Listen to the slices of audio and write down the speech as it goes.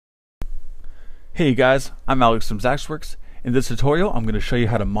Hey guys, I'm Alex from Zaxworks. In this tutorial, I'm going to show you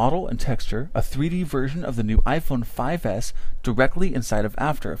how to model and texture a 3D version of the new iPhone 5S directly inside of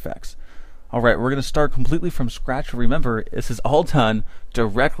After Effects. Alright, we're going to start completely from scratch. Remember, this is all done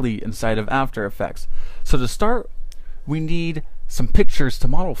directly inside of After Effects. So to start, we need some pictures to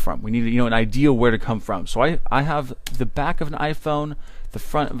model from. We need an idea where to come from. So I have the back of an iPhone, the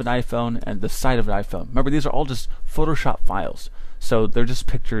front of an iPhone, and the side of an iPhone. Remember, these are all just Photoshop files. So they're just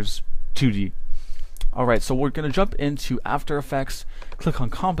pictures 2D. Alright, so we're going to jump into After Effects, click on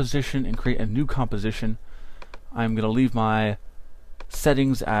Composition, and create a new composition. I'm going to leave my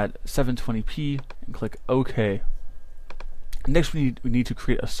settings at 720p and click OK. Next we need to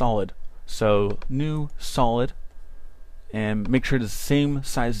create a solid. So New Solid, and make sure it's the same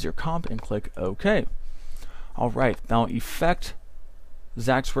size as your comp and click OK. Alright, now Effect,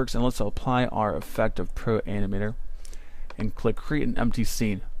 Zaxworks, and let's apply our effect of ProAnimator and click Create an Empty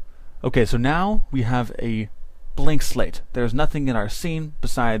Scene. Okay, so now we have a blank slate. There's nothing in our scene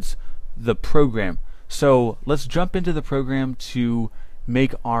besides the program. So let's jump into the program to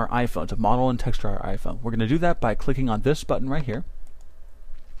make our iPhone, to model and texture our iPhone. We're going to do that by clicking on this button right here.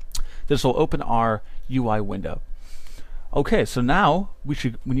 This will open our UI window. Okay, so now we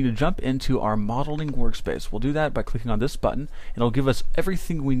need to jump into our modeling workspace. We'll do that by clicking on this button, and it'll give us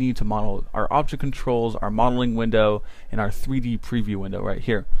everything we need to model: our object controls, our modeling window, and our 3D preview window right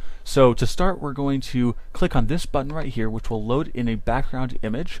here. So to start, we're going to click on this button right here, which will load in a background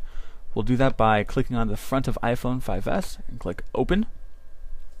image. We'll do that by clicking on the front of iPhone 5S and click Open.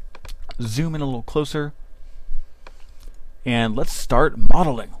 Zoom in a little closer, and let's start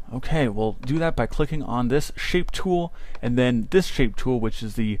modeling. Okay, we'll do that by clicking on this shape tool and then this shape tool, which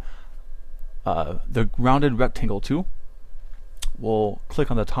is the rounded rectangle tool. We'll click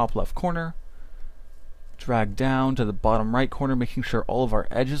on the top left corner, drag down to the bottom right corner, making sure all of our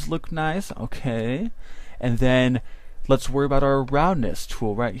edges look nice. Okay, and then let's worry about our roundness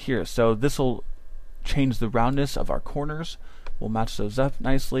tool right here. So this will change the roundness of our corners. We'll match those up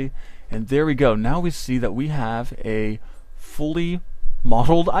nicely, and there we go. Now we see that we have a fully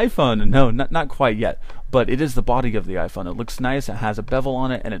modeled iPhone. No, not quite yet, but it is the body of the iPhone. It looks nice. It has a bevel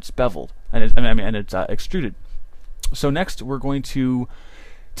on it, and it's beveled, and it's extruded. So next, we're going to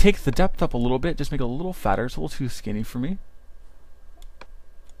take the depth up a little bit, just make it a little fatter. It's a little too skinny for me.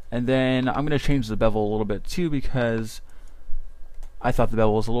 And then I'm going to change the bevel a little bit too, because I thought the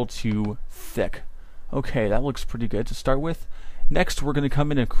bevel was a little too thick. Okay, that looks pretty good to start with. Next, we're going to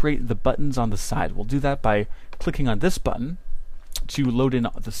come in and create the buttons on the side. We'll do that by clicking on this button to load in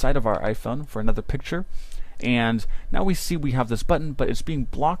the side of our iPhone for another picture. And now we see we have this button, but it's being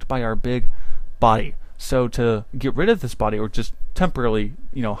blocked by our big body. So to get rid of this body, or just temporarily,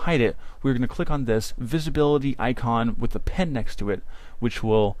 hide it, we're going to click on this visibility icon with the pen next to it, which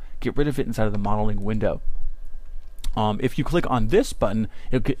will get rid of it inside of the modeling window. If you click on this button,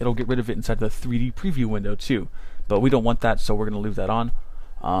 it'll get rid of it inside the 3D preview window too. But we don't want that, so we're going to leave that on.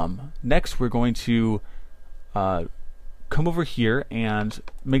 Next, we're going to come over here and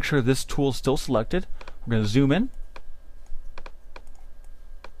make sure this tool is still selected. We're going to zoom in.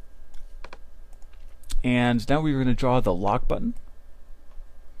 And now we're going to draw the lock button.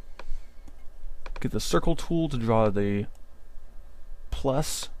 Get the circle tool to draw the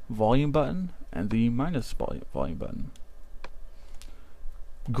plus volume button and the minus volume button.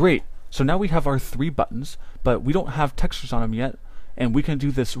 Great. So now we have our three buttons, but we don't have textures on them yet, and we can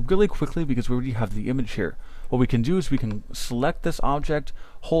do this really quickly because we already have the image here. What we can do is we can select this object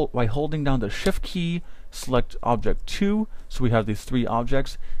by holding down the Shift key, select Object 2, so we have these three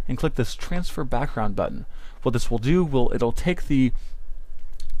objects, and click this Transfer Background button. What this will do, it'll take the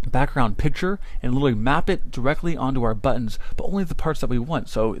background picture and literally map it directly onto our buttons, but only the parts that we want.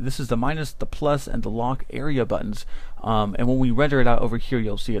 So this is the minus, the plus, and the lock area buttons, and when we render it out over here,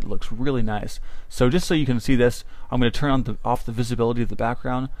 you'll see it looks really nice. So just so you can see this, I'm going to turn off the visibility of the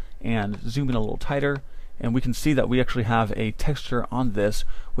background and zoom in a little tighter, and we can see that we actually have a texture on this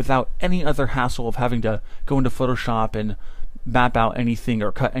without any other hassle of having to go into Photoshop and map out anything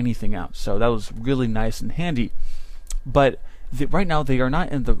or cut anything out. So that was really nice and handy. But right now they are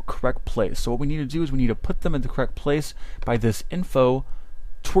not in the correct place. So what we need to do is we need to put them in the correct place by this info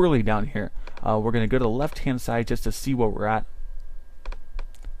twirly down here. We're going to go to the left hand side just to see where we're at.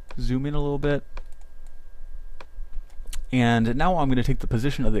 Zoom in a little bit. And now I'm going to take the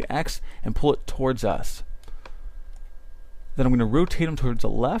position of the X and pull it towards us. Then I'm going to rotate them towards the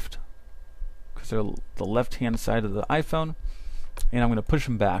left, because they're the left hand side of the iPhone. And I'm going to push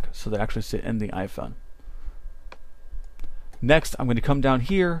them back so they actually sit in the iPhone. Next, I'm going to come down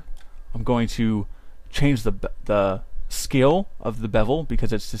here. I'm going to change the scale of the bevel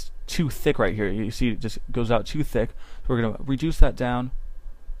because it's just too thick right here. You see it just goes out too thick. So we're going to reduce that down.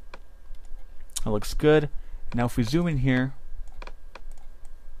 It looks good. Now if we zoom in here,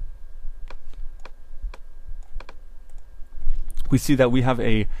 we see that we have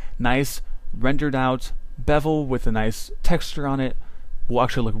a nice rendered out bevel with a nice texture on it. Will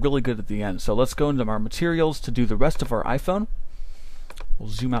actually look really good at the end. So let's go into our materials to do the rest of our iPhone. We'll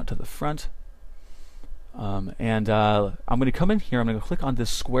zoom out to the front. I'm going to come in here. I'm going to click on this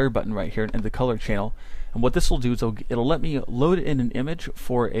square button right here in the color channel. And what this will do is it'll let me load in an image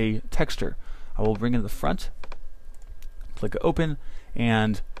for a texture. I will bring in the front, click open,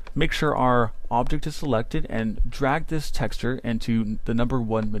 and make sure our object is selected and drag this texture into the number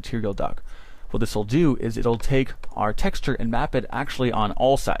 1 material dock. What this will do is it'll take our texture and map it actually on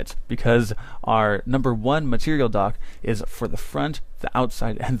all sides because our number 1 material dock is for the front, the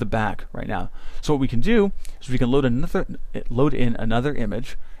outside, and the back right now. So what we can do is we can load in another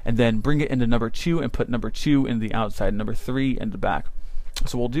image and then bring it into number 2 and put number 2 in the outside, number 3 in the back.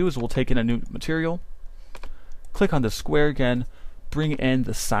 So what we'll do is we'll take in a new material, click on the square again, bring in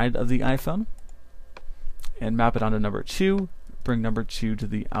the side of the iPhone, and map it onto number 2, bring number 2 to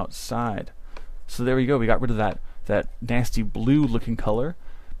the outside. So there we go, we got rid of that nasty blue looking color,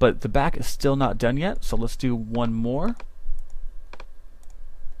 but the back is still not done yet, so let's do one more.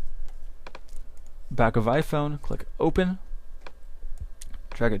 Back of iPhone, click open,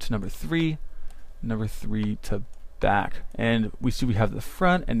 drag it to number 3 to back, and we see we have the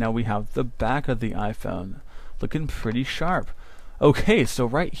front and now we have the back of the iPhone looking pretty sharp. Okay, so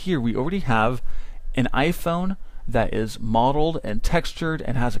right here we already have an iPhone that is modeled and textured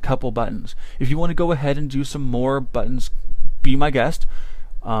and has a couple buttons. If you want to go ahead and do some more buttons, be my guest.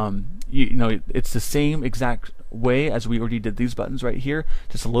 You know, it's the same exact way as we already did these buttons right here.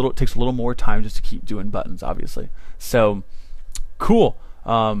 Just it takes a little more time just to keep doing buttons, obviously. So cool.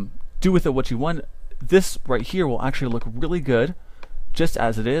 Do with it what you want. This right here will actually look really good just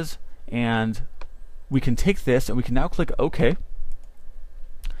as it is, and we can take this and we can now click OK,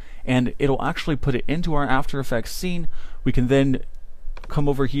 and it'll actually put it into our After Effects scene. We can then come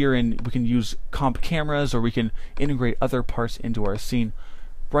over here and we can use comp cameras, or we can integrate other parts into our scene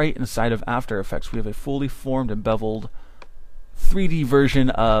right inside of After Effects. We have a fully formed and beveled 3D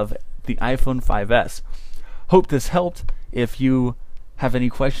version of the iPhone 5S. Hope this helped. If you have any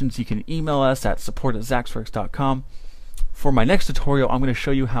questions, you can email us at support@zaxworks.com. For my next tutorial, I'm going to show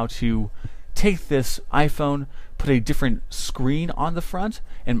you how to take this iPhone, put a different screen on the front,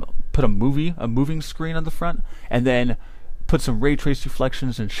 and put a moving screen on the front, and then put some ray trace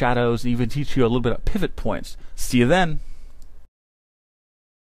reflections and shadows, and even teach you a little bit of pivot points. See you then.